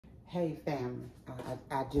Hey family,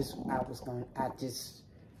 I didn't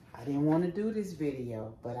want to do this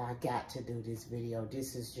video, but I got to do this video.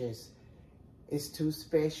 This is just, it's too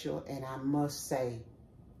special, and I must say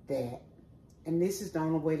that, and this is the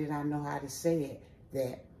only way that I know how to say it,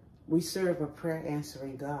 that we serve a prayer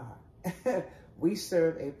answering God. We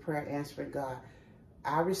serve a prayer answering God.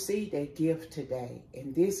 I received a gift today,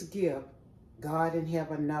 and this gift, God in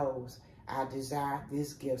heaven knows I desire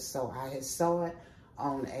this gift. So I had saw it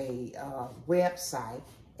on a website,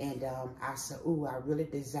 and I said, ooh, I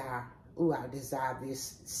desire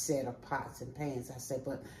this set of pots and pans. I said,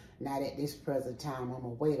 but not at this present time, I'm gonna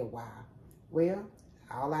wait a while. Well,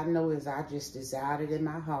 all I know is I just desired it in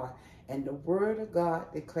my heart. And the word of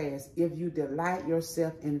God declares, if you delight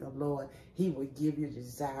yourself in the Lord, he will give you the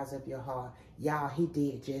desires of your heart. Y'all, he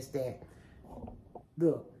did just that.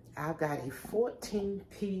 Look, I got a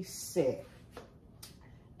 14-piece set,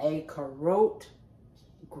 a corroded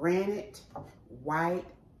granite white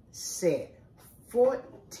set,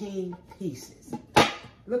 14 pieces.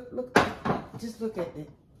 Look, just look at it.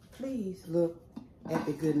 Please look at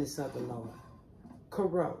the goodness of the Lord.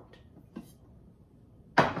 Corroded.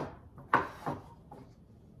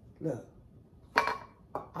 Look,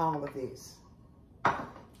 all of this.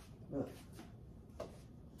 Look,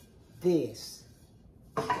 this,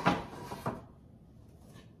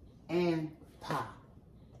 and pot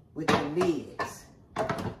with the lids,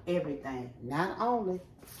 everything. Not only,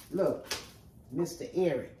 look, Mr.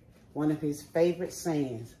 Eric, one of his favorite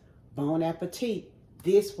sayings, bon appetit.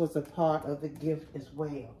 This was a part of the gift as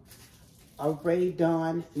well. A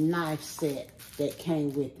Ray-Don knife set that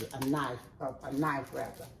came with it, a knife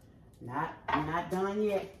rather. I'm not done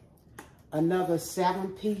yet. Another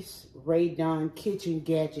 7-piece Ray-Don kitchen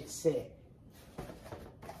gadget set.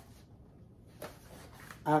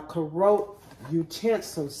 A corroded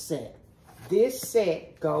utensil set. This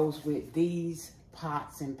set goes with these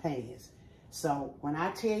pots and pans. So when I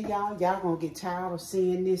tell y'all gonna get tired of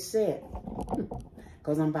seeing this set,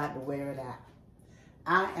 because I'm about to wear it out.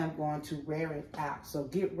 I am going to wear it out. So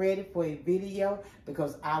get ready for a video,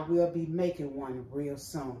 because I will be making one real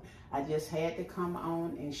soon. I just had to come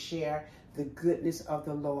on and share the goodness of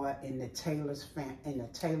the Lord in the Taylor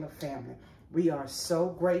family. We are so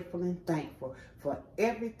grateful and thankful for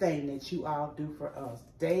everything that you all do for us.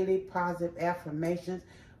 Daily positive affirmations.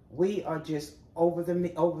 We are just over the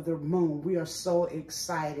moon. We are so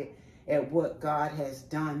excited at what God has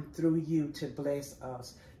done through you to bless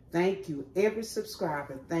us. Thank you, every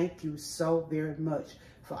subscriber. Thank you so very much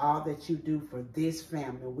for all that you do for this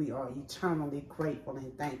family. We are eternally grateful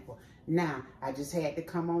and thankful. Now, I just had to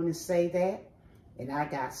come on and say that. And I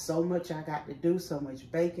got so much I got to do, so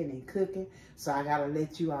much baking and cooking. So I got to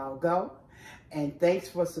let you all go. And thanks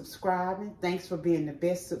for subscribing. Thanks for being the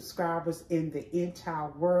best subscribers in the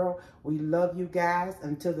entire world. We love you guys.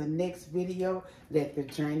 Until the next video, let the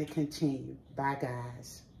journey continue. Bye,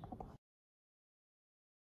 guys.